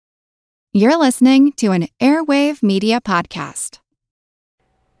You're listening to an Airwave Media Podcast.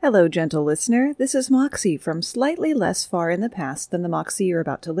 Hello, gentle listener. This is Moxie from slightly less far in the past than the Moxie you're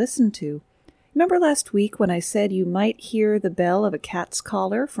about to listen to. Remember last week when I said you might hear the bell of a cat's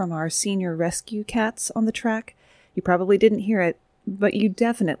collar from our senior rescue cats on the track? You probably didn't hear it, but you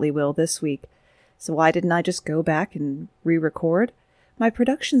definitely will this week. So why didn't I just go back and re-record? My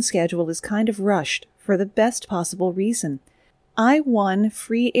production schedule is kind of rushed for the best possible reason. I won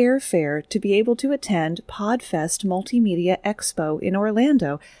free airfare to be able to attend Podfest Multimedia Expo in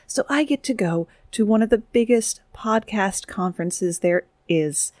Orlando, so I get to go to one of the biggest podcast conferences there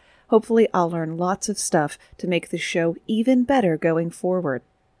is. Hopefully I'll learn lots of stuff to make the show even better going forward.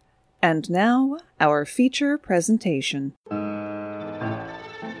 And now, our feature presentation.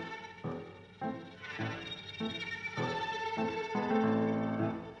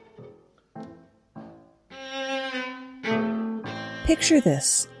 Picture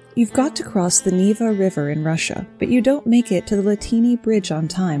this. You've got to cross the Neva River in Russia, but you don't make it to the Latini Bridge on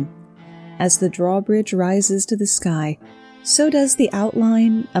time. As the drawbridge rises to the sky, so does the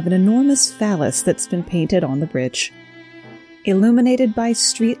outline of an enormous phallus that's been painted on the bridge. Illuminated by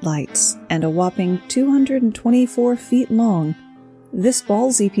street lights and a whopping 224 feet long, this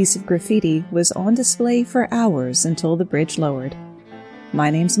ballsy piece of graffiti was on display for hours until the bridge lowered. My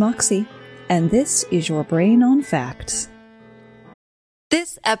name's Moxie, and this is your Brain on Facts.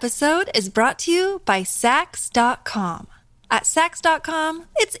 This episode is brought to you by Saks.com. At Saks.com,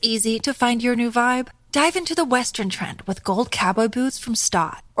 it's easy to find your new vibe. Dive into the Western trend with gold cowboy boots from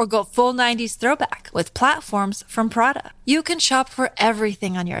Stott, or go full 90s throwback with platforms from Prada. You can shop for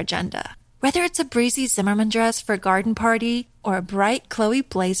everything on your agenda, whether it's a breezy Zimmermann dress for a garden party or a bright Chloe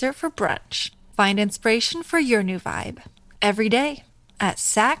blazer for brunch. Find inspiration for your new vibe every day at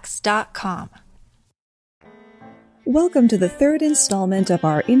Saks.com. Welcome to the third installment of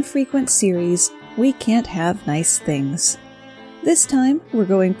our infrequent series, We Can't Have Nice Things. This time, we're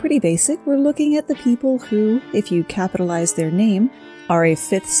going pretty basic. We're looking at the people who, if you capitalize their name, are a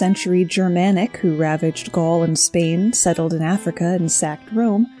 5th century Germanic who ravaged Gaul and Spain, settled in Africa, and sacked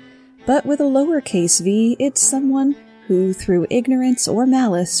Rome. But with a lowercase v, it's someone who, through ignorance or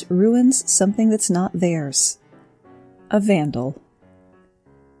malice, ruins something that's not theirs. A vandal.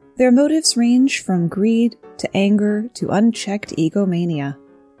 Their motives range from greed to anger to unchecked egomania.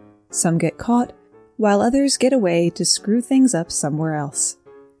 Some get caught, while others get away to screw things up somewhere else.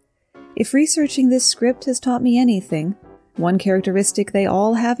 If researching this script has taught me anything, one characteristic they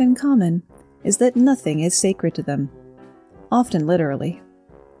all have in common is that nothing is sacred to them, often literally.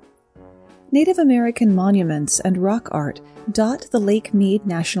 Native American monuments and rock art dot the Lake Mead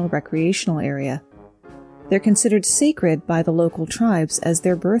National Recreational Area. They're considered sacred by the local tribes as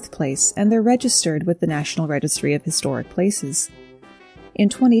their birthplace, and they're registered with the National Registry of Historic Places. In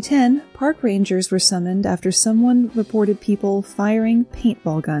 2010, park rangers were summoned after someone reported people firing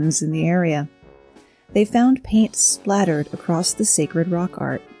paintball guns in the area. They found paint splattered across the sacred rock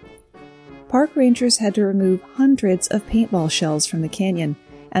art. Park rangers had to remove hundreds of paintball shells from the canyon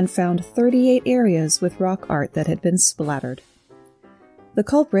and found 38 areas with rock art that had been splattered. The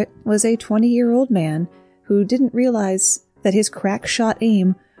culprit was a 20-year-old man who didn't realize that his crack-shot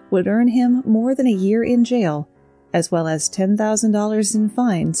aim would earn him more than a year in jail, as well as $10,000 in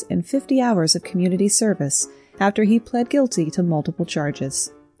fines and 50 hours of community service after he pled guilty to multiple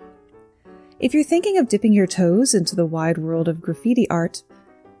charges. If you're thinking of dipping your toes into the wide world of graffiti art,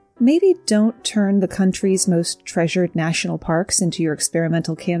 maybe don't turn the country's most treasured national parks into your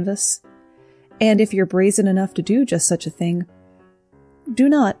experimental canvas. And if you're brazen enough to do just such a thing, do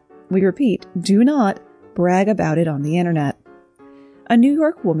not, we repeat, do not brag about it on the internet. A New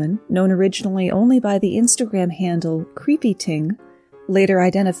York woman, known originally only by the Instagram handle CreepyTing, later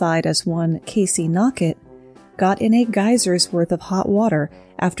identified as one Casey Knockett, got in a geyser's worth of hot water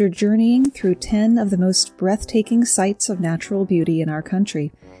after journeying through 10 of the most breathtaking sites of natural beauty in our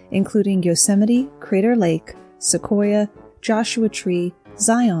country, including Yosemite, Crater Lake, Sequoia, Joshua Tree,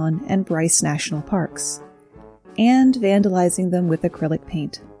 Zion, and Bryce National Parks, and vandalizing them with acrylic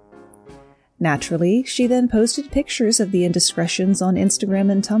paint. Naturally, she then posted pictures of the indiscretions on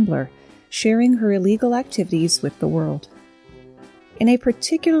Instagram and Tumblr, sharing her illegal activities with the world. In a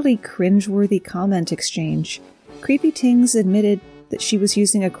particularly cringeworthy comment exchange, CreepyTings admitted that she was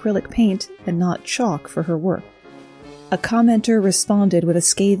using acrylic paint and not chalk for her work. A commenter responded with a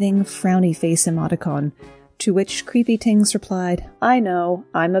scathing, frowny face emoticon, to which CreepyTings replied, "I know,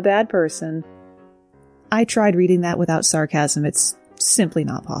 I'm a bad person." I tried reading that without sarcasm. It's simply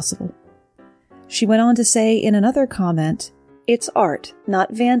not possible. She went on to say in another comment, "It's art,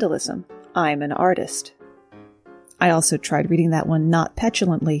 not vandalism. I'm an artist." I also tried reading that one not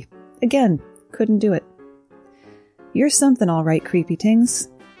petulantly. Again, couldn't do it. You're something all right, creepy tings.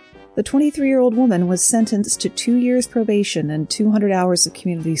 The 23-year-old woman was sentenced to 2 years probation and 200 hours of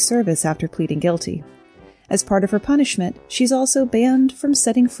community service after pleading guilty. As part of her punishment, she's also banned from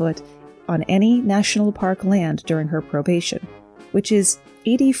setting foot on any national park land during her probation, which is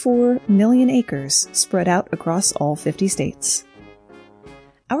 84 million acres spread out across all 50 states.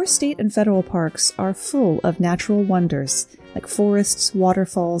 Our state and federal parks are full of natural wonders, like forests,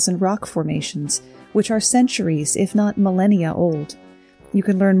 waterfalls, and rock formations, which are centuries, if not millennia old. You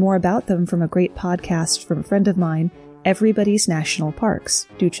can learn more about them from a great podcast from a friend of mine, Everybody's National Parks.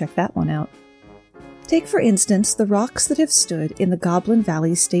 Do check that one out. Take, for instance, the rocks that have stood in the Goblin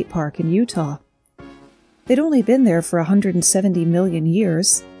Valley State Park in Utah. They'd only been there for 170 million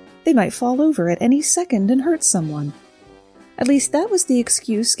years. They might fall over at any second and hurt someone. At least that was the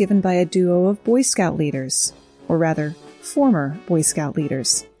excuse given by a duo of Boy Scout leaders, or rather, former Boy Scout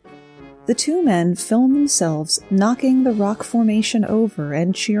leaders. The two men filmed themselves knocking the rock formation over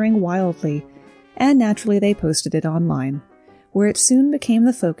and cheering wildly, and naturally they posted it online, where it soon became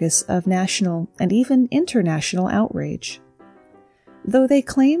the focus of national and even international outrage. Though they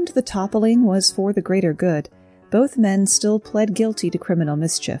claimed the toppling was for the greater good, both men still pled guilty to criminal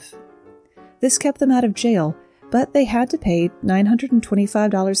mischief. This kept them out of jail, but they had to pay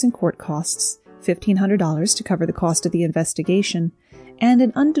 $925 in court costs, $1,500 to cover the cost of the investigation, and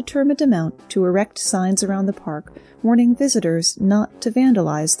an undetermined amount to erect signs around the park warning visitors not to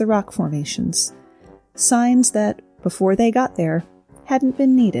vandalize the rock formations. Signs that, before they got there, hadn't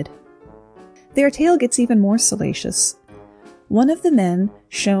been needed. Their tale gets even more salacious. One of the men,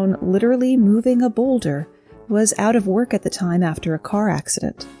 shown literally moving a boulder, was out of work at the time after a car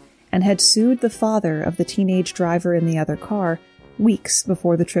accident, and had sued the father of the teenage driver in the other car weeks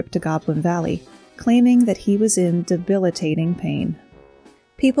before the trip to Goblin Valley, claiming that he was in debilitating pain.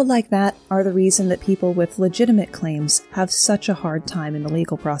 People like that are the reason that people with legitimate claims have such a hard time in the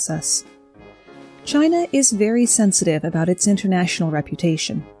legal process. China is very sensitive about its international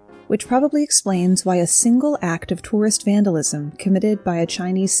reputation, which probably explains why a single act of tourist vandalism committed by a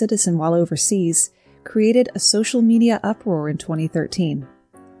Chinese citizen while overseas created a social media uproar in 2013.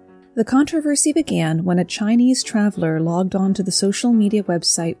 The controversy began when a Chinese traveler logged on to the social media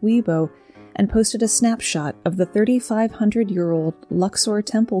website Weibo and posted a snapshot of the 3,500-year-old Luxor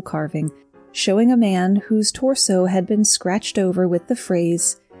temple carving showing a man whose torso had been scratched over with the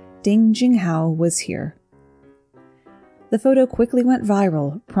phrase, "Ding Jinghao was here." The photo quickly went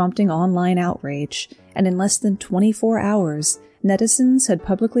viral, prompting online outrage, and in less than 24 hours, netizens had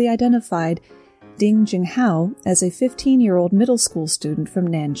publicly identified Ding Jinghao as a 15-year-old middle school student from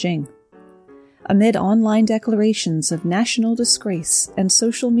Nanjing. Amid online declarations of national disgrace and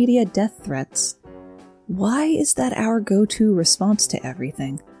social media death threats, why is that our go-to response to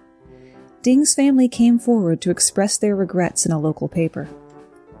everything? Ding's family came forward to express their regrets in a local paper.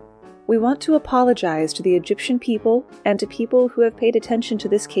 "We want to apologize to the Egyptian people and to people who have paid attention to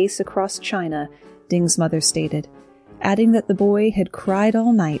this case across China," Ding's mother stated, adding that the boy had cried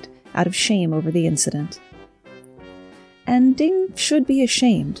all night out of shame over the incident. And Ding should be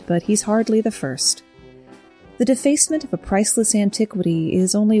ashamed, but he's hardly the first. The defacement of a priceless antiquity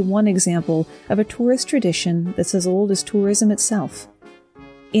is only one example of a tourist tradition that's as old as tourism itself.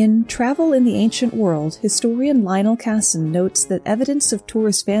 In Travel in the Ancient World, historian Lionel Casson notes that evidence of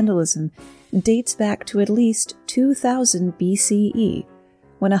tourist vandalism dates back to at least 2000 BCE,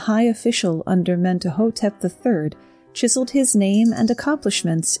 when a high official under Mentuhotep III chiseled his name and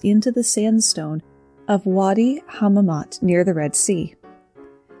accomplishments into the sandstone of Wadi Hammamat near the Red Sea.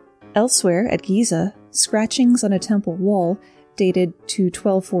 Elsewhere, at Giza, scratchings on a temple wall dated to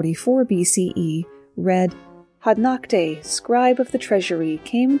 1244 BCE read, "Hadnakte, scribe of the treasury,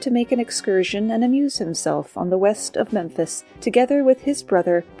 came to make an excursion and amuse himself on the west of Memphis, together with his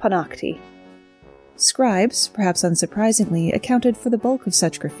brother Panakti." Scribes, perhaps unsurprisingly, accounted for the bulk of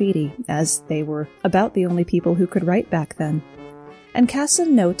such graffiti, as they were about the only people who could write back then. And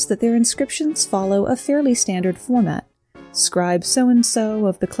Casson notes that their inscriptions follow a fairly standard format. Scribe so-and-so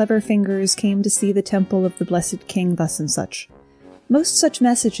of the clever fingers came to see the temple of the blessed king thus and such. Most such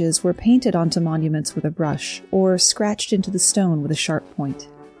messages were painted onto monuments with a brush, or scratched into the stone with a sharp point.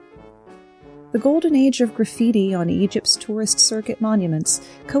 The golden age of graffiti on Egypt's tourist circuit monuments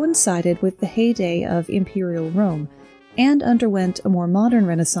coincided with the heyday of Imperial Rome, and underwent a more modern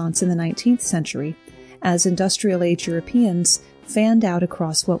renaissance in the 19th century, as industrial age Europeans fanned out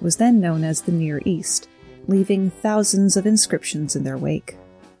across what was then known as the Near East, leaving thousands of inscriptions in their wake.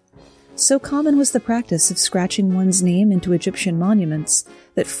 So common was the practice of scratching one's name into Egyptian monuments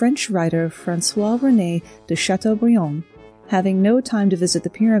that French writer François-René de Chateaubriand having no time to visit the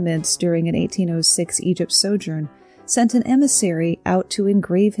pyramids during an 1806 Egypt sojourn, sent an emissary out to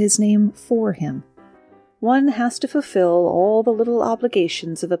engrave his name for him. "One has to fulfill all the little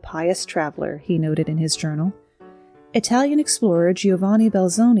obligations of a pious traveler," he noted in his journal. Italian explorer Giovanni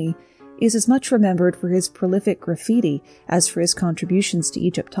Belzoni is as much remembered for his prolific graffiti as for his contributions to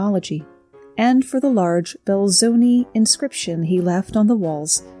Egyptology, and for the large Belzoni inscription he left on the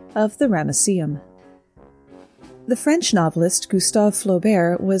walls of the Ramesseum. The French novelist Gustave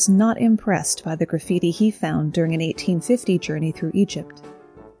Flaubert was not impressed by the graffiti he found during an 1850 journey through Egypt.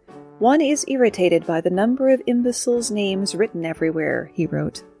 "One is irritated by the number of imbeciles' names written everywhere," he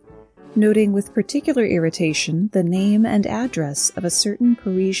wrote, noting with particular irritation the name and address of a certain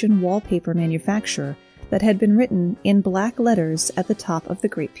Parisian wallpaper manufacturer that had been written in black letters at the top of the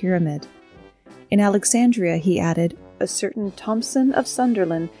Great Pyramid. In Alexandria, he added, "A certain Thompson of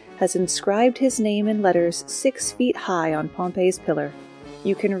Sunderland has inscribed his name in letters 6 feet high on Pompey's pillar.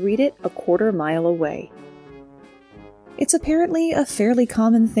 You can read it a quarter mile away." It's apparently a fairly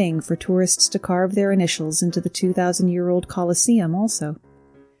common thing for tourists to carve their initials into the 2,000-year-old Colosseum also.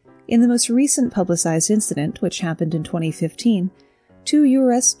 In the most recent publicized incident, which happened in 2015, 2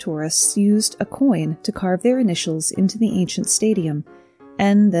 U.S. tourists used a coin to carve their initials into the ancient stadium,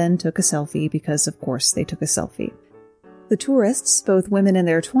 and then took a selfie because, of course, they took a selfie. The tourists, both women in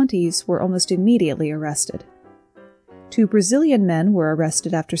their 20s, were almost immediately arrested. 2 Brazilian men were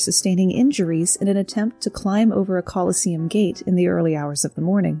arrested after sustaining injuries in an attempt to climb over a Colosseum gate in the early hours of the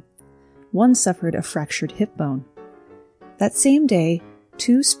morning. One suffered a fractured hip bone. That same day,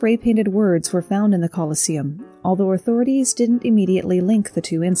 2 spray-painted words were found in the Colosseum, although authorities didn't immediately link the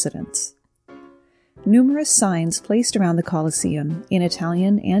 2 incidents. Numerous signs placed around the Colosseum, in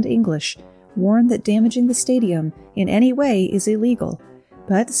Italian and English, warn that damaging the stadium in any way is illegal,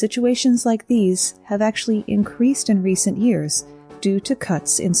 but situations like these have actually increased in recent years due to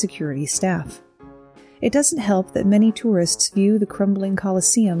cuts in security staff. It doesn't help that many tourists view the crumbling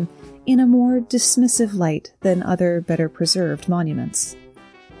Colosseum in a more dismissive light than other better-preserved monuments.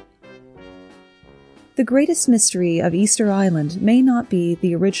 The greatest mystery of Easter Island may not be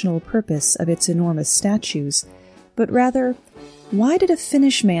the original purpose of its enormous statues, but rather, why did a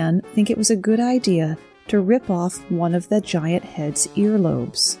Finnish man think it was a good idea to rip off one of the giant head's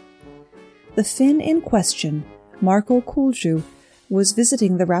earlobes? The Finn in question, Marko Kulju, was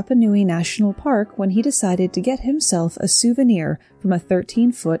visiting the Rapa Nui National Park when he decided to get himself a souvenir from a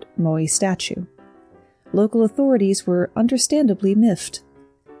 13-foot moai statue. Local authorities were understandably miffed.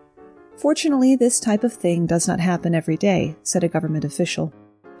 "Fortunately, this type of thing does not happen every day," said a government official.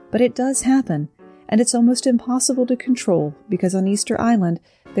 "But it does happen, and it's almost impossible to control because on Easter Island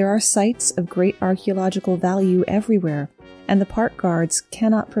there are sites of great archaeological value everywhere, and the park guards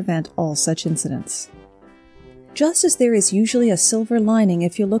cannot prevent all such incidents." Just as there is usually a silver lining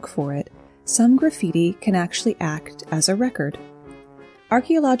if you look for it, some graffiti can actually act as a record.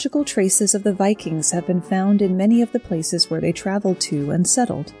 Archaeological traces of the Vikings have been found in many of the places where they traveled to and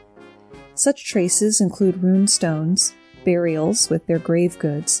settled. Such traces include rune stones, burials with their grave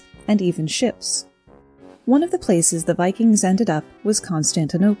goods, and even ships. One of the places the Vikings ended up was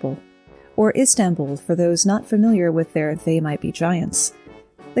Constantinople, or Istanbul for those not familiar with their They Might Be Giants,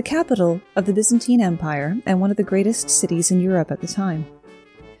 the capital of the Byzantine Empire and one of the greatest cities in Europe at the time.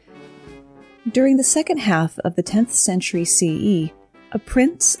 During the second half of the 10th century CE, a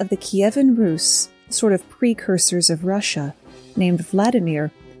prince of the Kievan Rus, sort of precursors of Russia, named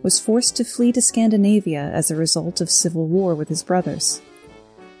Vladimir, was forced to flee to Scandinavia as a result of civil war with his brothers.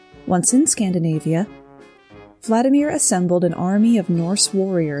 Once in Scandinavia, Vladimir assembled an army of Norse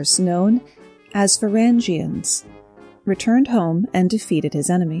warriors known as Varangians, returned home, and defeated his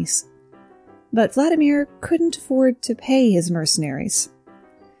enemies. But Vladimir couldn't afford to pay his mercenaries.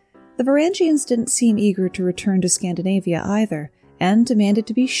 The Varangians didn't seem eager to return to Scandinavia either, and demanded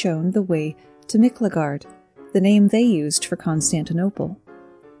to be shown the way to Miklagard, the name they used for Constantinople.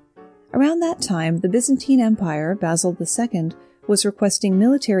 Around that time, the Byzantine Empire, Basil II, was requesting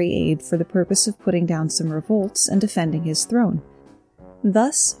military aid for the purpose of putting down some revolts and defending his throne.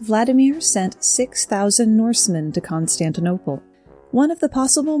 Thus, Vladimir sent 6,000 Norsemen to Constantinople. One of the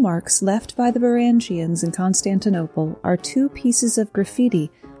possible marks left by the Varangians in Constantinople are 2 pieces of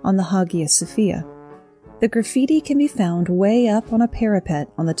graffiti on the Hagia Sophia. The graffiti can be found way up on a parapet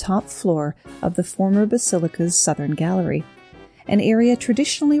on the top floor of the former basilica's southern gallery, an area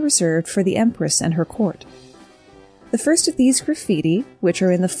traditionally reserved for the empress and her court. The first of these graffiti, which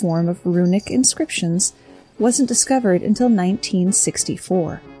are in the form of runic inscriptions, wasn't discovered until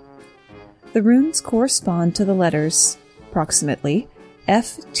 1964. The runes correspond to the letters, approximately,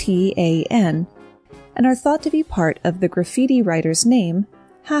 FTAN, and are thought to be part of the graffiti writer's name,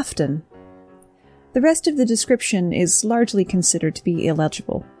 Halfdan. The rest of the description is largely considered to be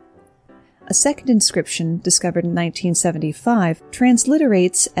illegible. A second inscription, discovered in 1975,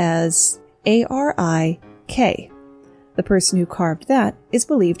 transliterates as Arik. The person who carved that is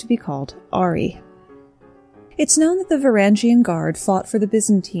believed to be called Ari. It's known that the Varangian Guard fought for the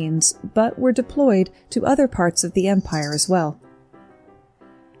Byzantines, but were deployed to other parts of the empire as well.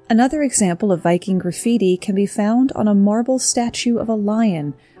 Another example of Viking graffiti can be found on a marble statue of a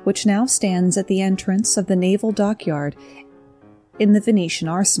lion, which now stands at the entrance of the naval dockyard in the Venetian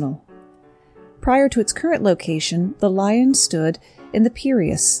arsenal. Prior to its current location, the lion stood in the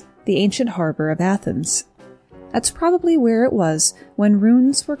Piraeus, the ancient harbor of Athens. That's probably where it was when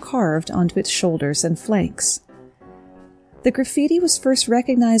runes were carved onto its shoulders and flanks. The graffiti was first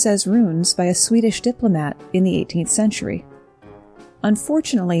recognized as runes by a Swedish diplomat in the 18th century.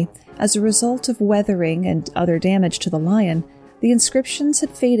 Unfortunately, as a result of weathering and other damage to the lion, the inscriptions had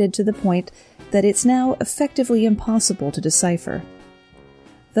faded to the point that it's now effectively impossible to decipher.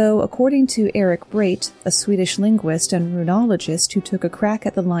 Though, according to Erik Breit, a Swedish linguist and runologist who took a crack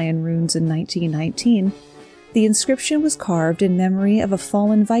at the lion runes in 1919, the inscription was carved in memory of a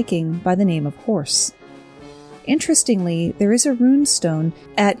fallen Viking by the name of Horse. Interestingly, there is a rune stone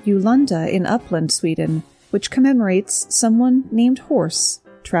at Julunda in Uppland, Sweden, which commemorates someone named Horse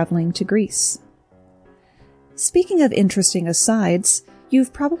traveling to Greece. Speaking of interesting asides,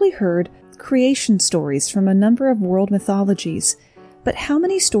 you've probably heard creation stories from a number of world mythologies, but how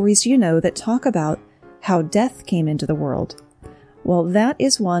many stories do you know that talk about how death came into the world? Well, that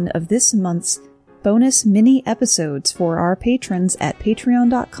is one of this month's bonus mini episodes for our patrons at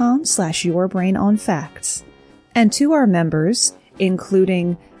patreon.com/yourbrainonfacts. And to our members,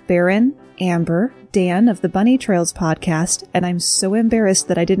 including Baron, Amber, Dan of the Bunny Trails podcast, and I'm so embarrassed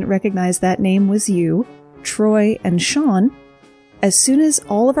that I didn't recognize that name was you, Troy, and Sean, as soon as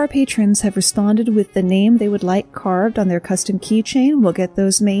all of our patrons have responded with the name they would like carved on their custom keychain, we'll get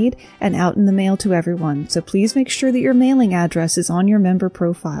those made and out in the mail to everyone. So please make sure that your mailing address is on your member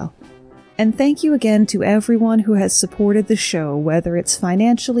profile. And thank you again to everyone who has supported the show, whether it's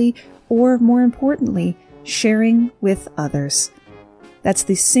financially or, more importantly, sharing with others. That's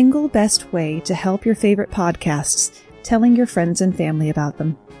the single best way to help your favorite podcasts, telling your friends and family about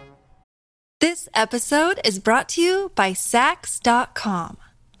them. This episode is brought to you by Saks.com.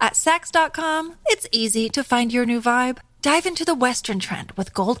 At Saks.com, it's easy to find your new vibe. Dive into the Western trend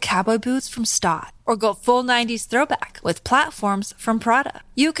with gold cowboy boots from Stott, or go full 90s throwback with platforms from Prada.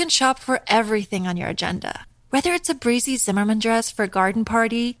 You can shop for everything on your agenda, whether it's a breezy Zimmermann dress for a garden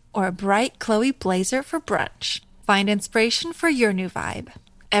party or a bright Chloe blazer for brunch. Find inspiration for your new vibe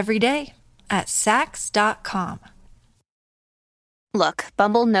every day at Saks.com. Look,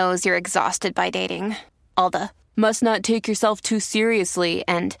 Bumble knows you're exhausted by dating. All the, must not take yourself too seriously,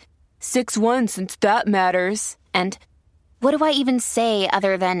 and 6'1" since that matters, and what do I even say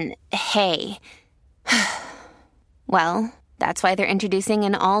other than, hey? Well, that's why they're introducing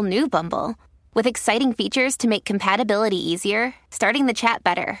an all-new Bumble, with exciting features to make compatibility easier, starting the chat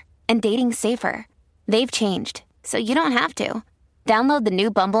better, and dating safer. They've changed, so you don't have to. Download the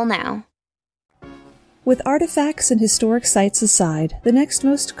new Bumble now. With artifacts and historic sites aside, the next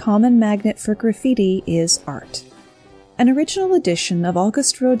most common magnet for graffiti is art. An original edition of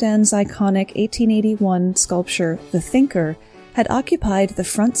Auguste Rodin's iconic 1881 sculpture, The Thinker, had occupied the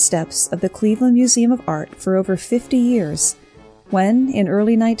front steps of the Cleveland Museum of Art for over 50 years, when, in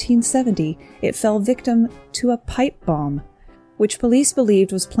early 1970, it fell victim to a pipe bomb, which police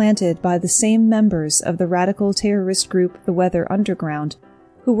believed was planted by the same members of the radical terrorist group The Weather Underground,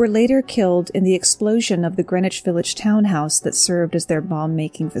 who were later killed in the explosion of the Greenwich Village townhouse that served as their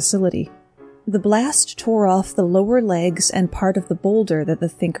bomb-making facility. The blast tore off the lower legs and part of the boulder that the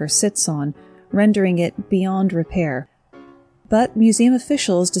Thinker sits on, rendering it beyond repair. But museum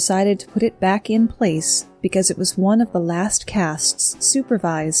officials decided to put it back in place because it was one of the last casts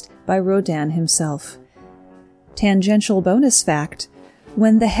supervised by Rodin himself. Tangential bonus fact: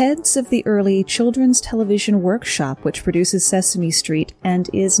 when the heads of the early Children's Television Workshop, which produces Sesame Street and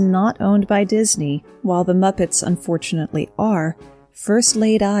is not owned by Disney, while the Muppets unfortunately are, first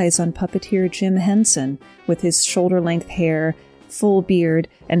laid eyes on puppeteer Jim Henson with his shoulder-length hair, full beard,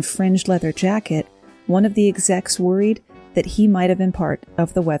 and fringed leather jacket, one of the execs worried that he might have been part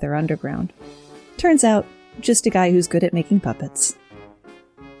of the Weather Underground. Turns out, just a guy who's good at making puppets.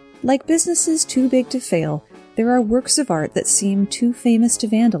 Like businesses too big to fail, there are works of art that seem too famous to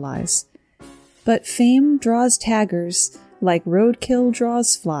vandalize. But fame draws taggers like roadkill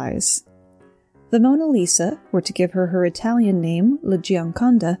draws flies. The Mona Lisa, or to give her Italian name, La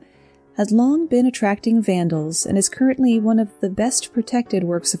Gioconda, had long been attracting vandals and is currently one of the best protected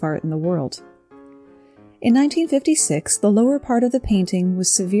works of art in the world. In 1956, the lower part of the painting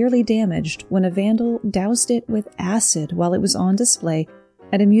was severely damaged when a vandal doused it with acid while it was on display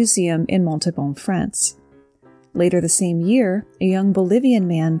at a museum in Montauban, France. Later the same year, a young Bolivian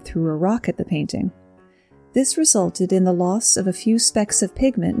man threw a rock at the painting. This resulted in the loss of a few specks of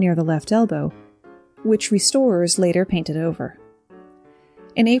pigment near the left elbow, which restorers later painted over.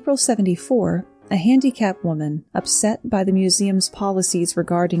 In April 1974, a handicapped woman, upset by the museum's policies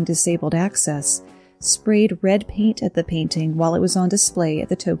regarding disabled access, sprayed red paint at the painting while it was on display at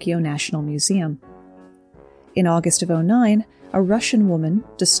the Tokyo National Museum. In August of 2009, a Russian woman,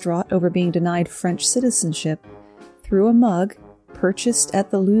 distraught over being denied French citizenship, threw a mug purchased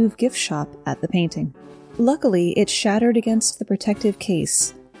at the Louvre gift shop at the painting. Luckily, it shattered against the protective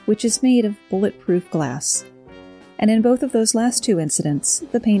case, which is made of bulletproof glass. And in both of those last two incidents,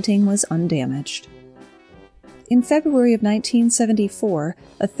 the painting was undamaged. In February of 1974,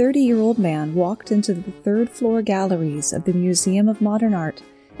 a 30-year-old man walked into the third-floor galleries of the Museum of Modern Art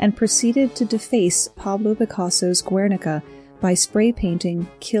and proceeded to deface Pablo Picasso's Guernica by spray painting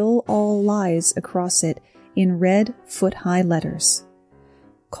 "Kill All Lies" across it in red, foot-high letters.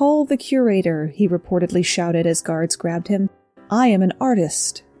 "Call the curator," he reportedly shouted as guards grabbed him. "I am an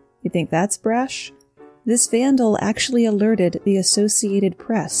artist." You think that's brash? This vandal actually alerted the Associated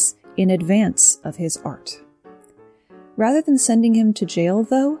Press in advance of his art. Rather than sending him to jail,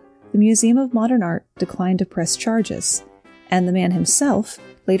 though, the Museum of Modern Art declined to press charges, and the man himself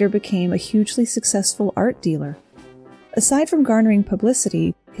later became a hugely successful art dealer. Aside from garnering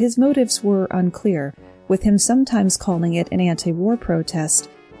publicity, his motives were unclear, with him sometimes calling it an anti-war protest,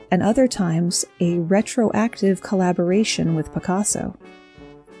 and other times a retroactive collaboration with Picasso.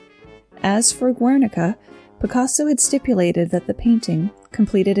 As for Guernica, Picasso had stipulated that the painting,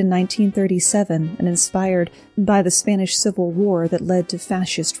 completed in 1937 and inspired by the Spanish Civil War that led to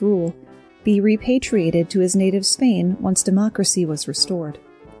fascist rule, be repatriated to his native Spain once democracy was restored.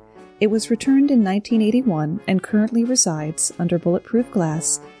 It was returned in 1981 and currently resides under bulletproof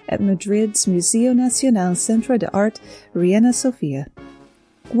glass at Madrid's Museo Nacional Centro de Arte Reina Sofia.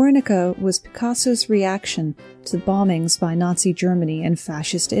 Guernica was Picasso's reaction to bombings by Nazi Germany and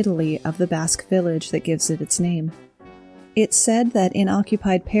Fascist Italy of the Basque village that gives it its name. It's said that in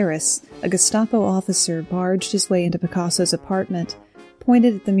occupied Paris, a Gestapo officer barged his way into Picasso's apartment,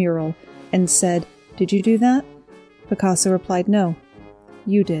 pointed at the mural, and said, "Did you do that?" Picasso replied, "No,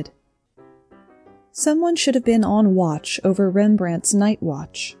 you did." Someone should have been on watch over Rembrandt's Night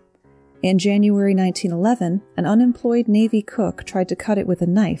Watch. In January 1911, an unemployed Navy cook tried to cut it with a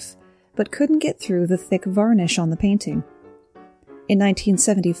knife, but couldn't get through the thick varnish on the painting. In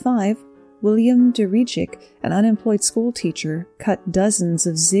 1975, William de Rietvink, an unemployed schoolteacher, cut dozens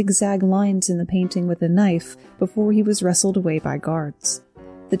of zigzag lines in the painting with a knife before he was wrestled away by guards.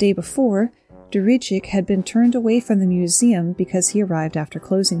 The day before, de Rietvink had been turned away from the museum because he arrived after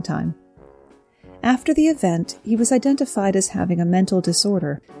closing time. After the event, he was identified as having a mental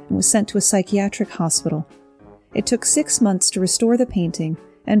disorder and was sent to a psychiatric hospital. It took 6 months to restore the painting,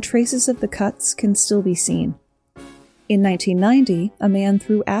 and traces of the cuts can still be seen. In 1990, a man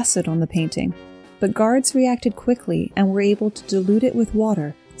threw acid on the painting, but guards reacted quickly and were able to dilute it with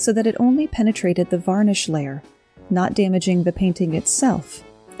water so that it only penetrated the varnish layer, not damaging the painting itself,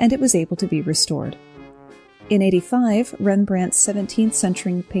 and it was able to be restored. In 1985, Rembrandt's 17th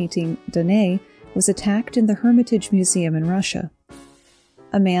century painting Danae was attacked in the Hermitage Museum in Russia.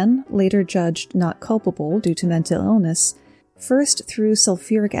 A man, later judged not culpable due to mental illness, first threw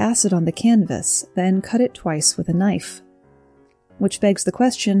sulfuric acid on the canvas, then cut it twice with a knife. Which begs the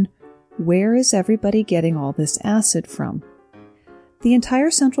question, where is everybody getting all this acid from? The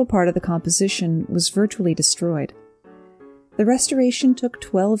entire central part of the composition was virtually destroyed. The restoration took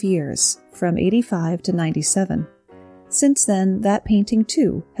 12 years, from 85 to 97. Since then, that painting,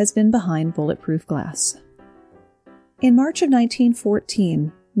 too, has been behind bulletproof glass. In March of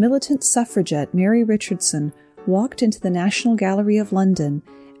 1914, militant suffragette Mary Richardson walked into the National Gallery of London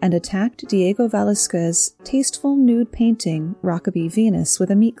and attacked Diego Velázquez's tasteful nude painting Rokeby Venus with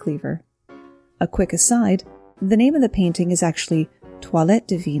a meat cleaver. A quick aside, the name of the painting is actually Toilette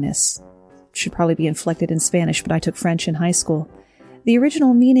de Venus. It should probably be inflected in Spanish, but I took French in high school. The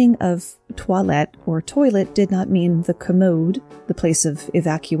original meaning of toilette or toilet did not mean the commode, the place of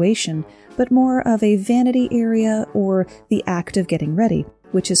evacuation, but more of a vanity area or the act of getting ready,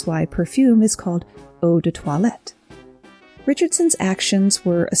 which is why perfume is called eau de toilette. Richardson's actions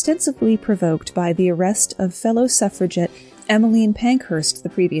were ostensibly provoked by the arrest of fellow suffragette Emmeline Pankhurst the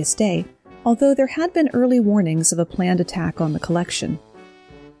previous day, although there had been early warnings of a planned attack on the collection.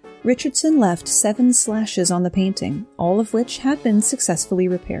 Richardson left 7 slashes on the painting, all of which had been successfully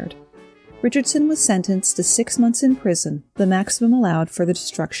repaired. Richardson was sentenced to 6 months in prison, the maximum allowed for the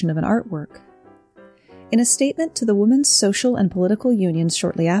destruction of an artwork. In a statement to the Women's Social and Political Unions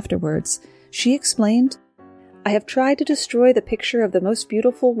shortly afterwards, she explained, "I have tried to destroy the picture of the most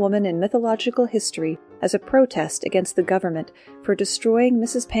beautiful woman in mythological history as a protest against the government for destroying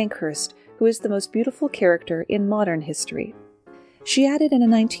Mrs. Pankhurst, who is the most beautiful character in modern history." She added in a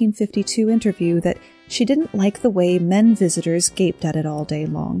 1952 interview that she didn't like the way men visitors gaped at it all day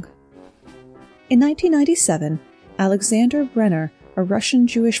long. In 1997, Alexander Brenner, a Russian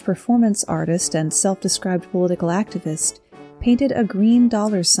Jewish performance artist and self-described political activist, painted a green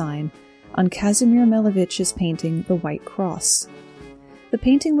dollar sign on Kazimir Malevich's painting The White Cross. The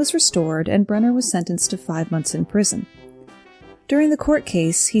painting was restored and Brenner was sentenced to 5 months in prison. During the court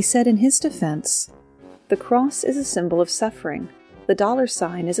case, he said in his defense, "The cross is a symbol of suffering. The dollar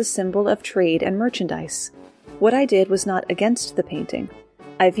sign is a symbol of trade and merchandise. What I did was not against the painting.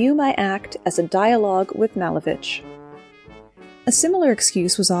 I view my act as a dialogue with Malevich." A similar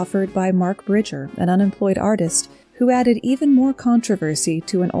excuse was offered by Mark Bridger, an unemployed artist, who added even more controversy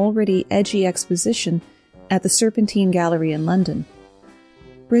to an already edgy exposition at the Serpentine Gallery in London.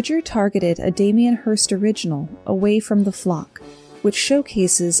 Bridger targeted a Damien Hirst original, Away from the Flock, which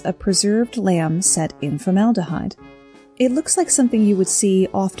showcases a preserved lamb set in formaldehyde. It looks like something you would see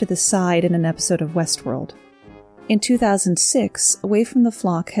off to the side in an episode of Westworld. In 2006, Away from the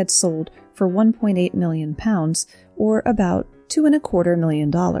Flock had sold for £1.8 million, or about $2.25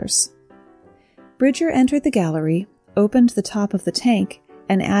 million. Bridger entered the gallery, opened the top of the tank,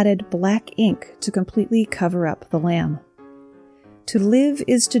 and added black ink to completely cover up the lamb. "To live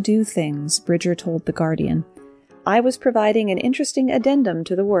is to do things," Bridger told The Guardian. "I was providing an interesting addendum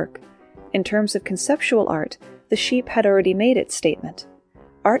to the work. In terms of conceptual art, the sheep had already made its statement.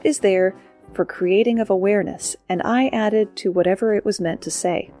 Art is there for creating of awareness, and I added to whatever it was meant to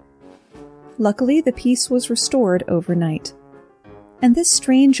say." Luckily, the piece was restored overnight. And this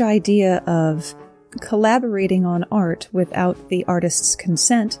strange idea of collaborating on art without the artist's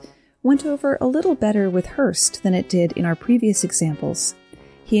consent went over a little better with Hirst than it did in our previous examples.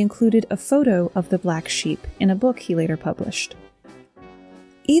 He included a photo of the black sheep in a book he later published.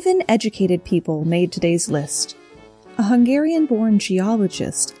 Even educated people made today's list. A Hungarian-born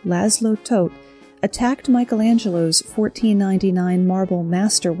geologist, Laszlo Tóth, attacked Michelangelo's 1499 marble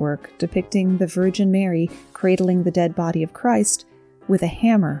masterwork depicting the Virgin Mary cradling the dead body of Christ with a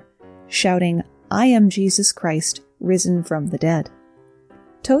hammer, shouting, "I am Jesus Christ, risen from the dead."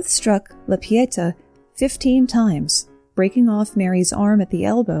 Tóth struck La Pietà 15 times, breaking off Mary's arm at the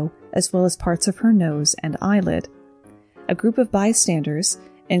elbow as well as parts of her nose and eyelid. A group of bystanders,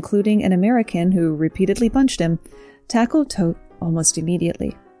 including an American who repeatedly punched him, tackled Tóth almost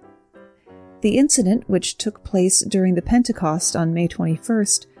immediately. The incident, which took place during the Pentecost on May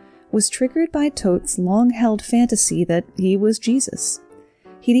 21st, was triggered by Tóth's long-held fantasy that he was Jesus.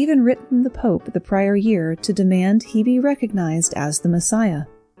 He'd even written the Pope the prior year to demand he be recognized as the Messiah.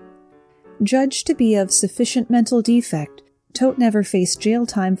 Judged to be of sufficient mental defect, Tóth never faced jail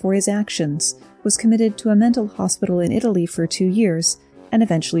time for his actions, was committed to a mental hospital in Italy for 2 years, and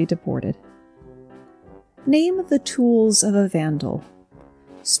eventually deported. Name the tools of a vandal.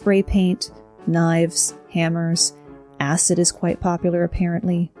 Spray paint, knives, hammers, acid is quite popular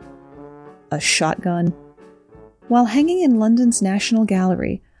apparently. A shotgun. While hanging in London's National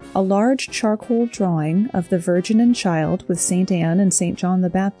Gallery, a large charcoal drawing of the Virgin and Child with St. Anne and St. John the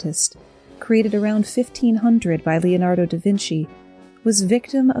Baptist, created around 1500 by Leonardo da Vinci, was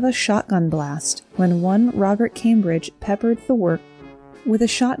victim of a shotgun blast when one Robert Cambridge peppered the work with a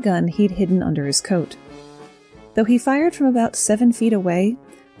shotgun he'd hidden under his coat. Though he fired from about 7 feet away,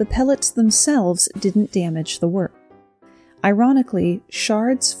 the pellets themselves didn't damage the work. Ironically,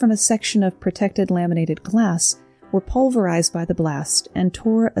 shards from a section of protected laminated glass were pulverized by the blast and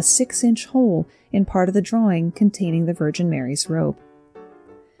tore a 6-inch hole in part of the drawing containing the Virgin Mary's robe.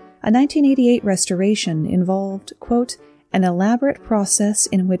 A 1988 restoration involved, quote, "an elaborate process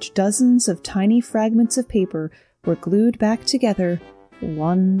in which dozens of tiny fragments of paper were glued back together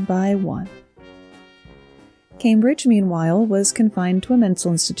one by one." Cambridge, meanwhile, was confined to a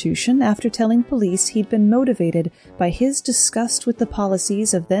mental institution after telling police he'd been motivated by his disgust with the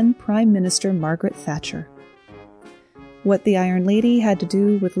policies of then Prime Minister Margaret Thatcher. What the Iron Lady had to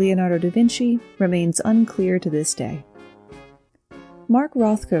do with Leonardo da Vinci remains unclear to this day. Mark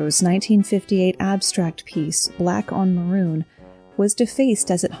Rothko's 1958 abstract piece, Black on Maroon, was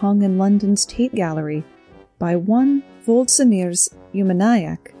defaced as it hung in London's Tate Gallery by one Voldemirs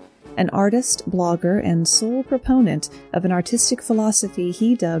Humaniak an artist, blogger, and sole proponent of an artistic philosophy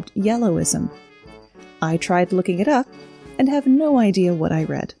he dubbed Yellowism. I tried looking it up and have no idea what I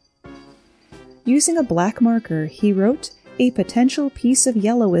read. Using a black marker, he wrote a potential piece of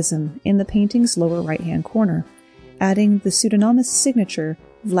Yellowism in the painting's lower right-hand corner, adding the pseudonymous signature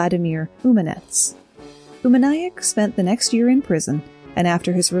Vladimir Umanets. Umanayak spent the next year in prison, and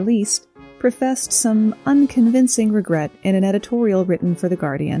after his release, professed some unconvincing regret in an editorial written for The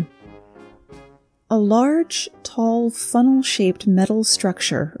Guardian. A large, tall, funnel-shaped metal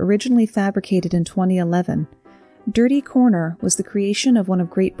structure originally fabricated in 2011, Dirty Corner was the creation of one of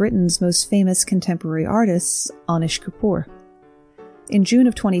Great Britain's most famous contemporary artists, Anish Kapoor. In June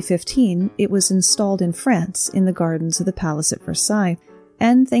of 2015, it was installed in France in the gardens of the Palace at Versailles,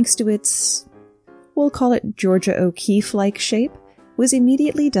 and thanks to its, we'll call it Georgia O'Keeffe-like shape, was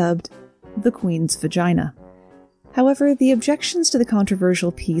immediately dubbed the Queen's Vagina. However, the objections to the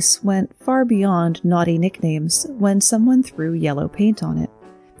controversial piece went far beyond naughty nicknames when someone threw yellow paint on it.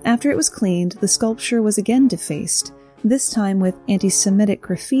 After it was cleaned, the sculpture was again defaced, this time with anti-Semitic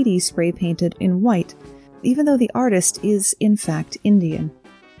graffiti spray-painted in white, even though the artist is in fact Indian.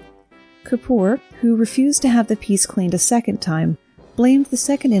 Kapoor, who refused to have the piece cleaned a second time, blamed the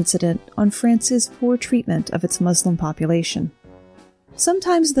second incident on France's poor treatment of its Muslim population.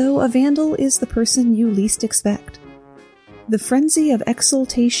 Sometimes, though, a vandal is the person you least expect. The Frenzy of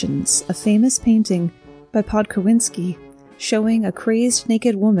Exultations, a famous painting by Podkowinski, showing a crazed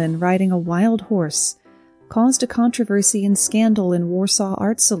naked woman riding a wild horse, caused a controversy and scandal in Warsaw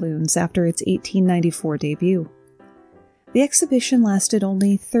art saloons after its 1894 debut. The exhibition lasted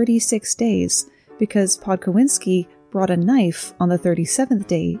only 36 days because Podkowinski brought a knife on the 37th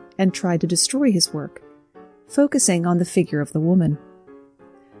day and tried to destroy his work, focusing on the figure of the woman.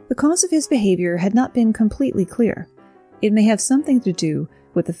 The cause of his behavior had not been completely clear. It may have something to do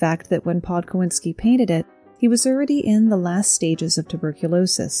with the fact that when Podkowinski painted it, he was already in the last stages of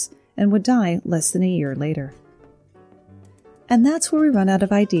tuberculosis and would die less than a year later. And that's where we run out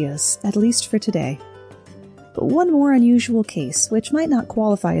of ideas, at least for today. But one more unusual case, which might not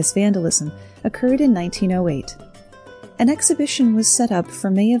qualify as vandalism, occurred in 1908. An exhibition was set up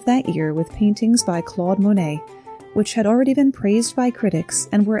for May of that year with paintings by Claude Monet, which had already been praised by critics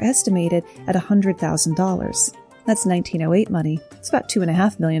and were estimated at $100,000. That's 1908 money. It's about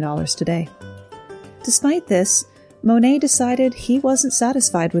 $2.5 million today. Despite this, Monet decided he wasn't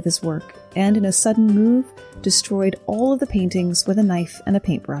satisfied with his work and, in a sudden move, destroyed all of the paintings with a knife and a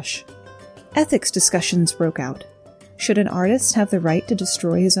paintbrush. Ethics discussions broke out. Should an artist have the right to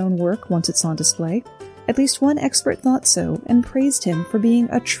destroy his own work once it's on display? At least one expert thought so and praised him for being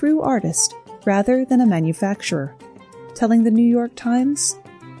a true artist rather than a manufacturer, telling the New York Times,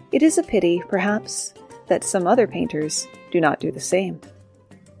 "It is a pity, perhaps, that some other painters do not do the same."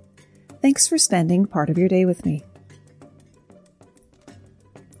 Thanks for spending part of your day with me.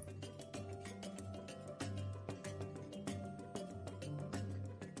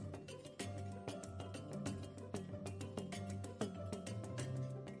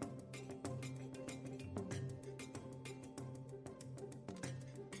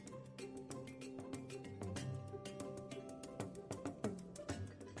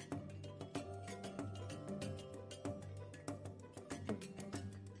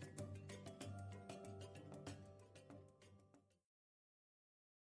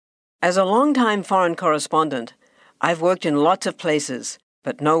 As a long-time foreign correspondent, I've worked in lots of places,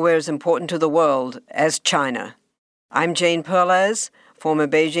 but nowhere as important to the world as China. I'm Jane Perlez, former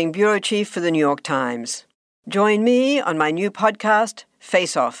Beijing bureau chief for the New York Times. Join me on my new podcast,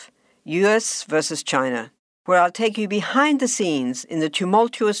 Face Off, U.S. versus China, where I'll take you behind the scenes in the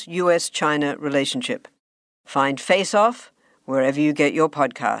tumultuous U.S.-China relationship. Find Face Off wherever you get your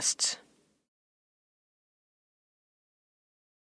podcasts.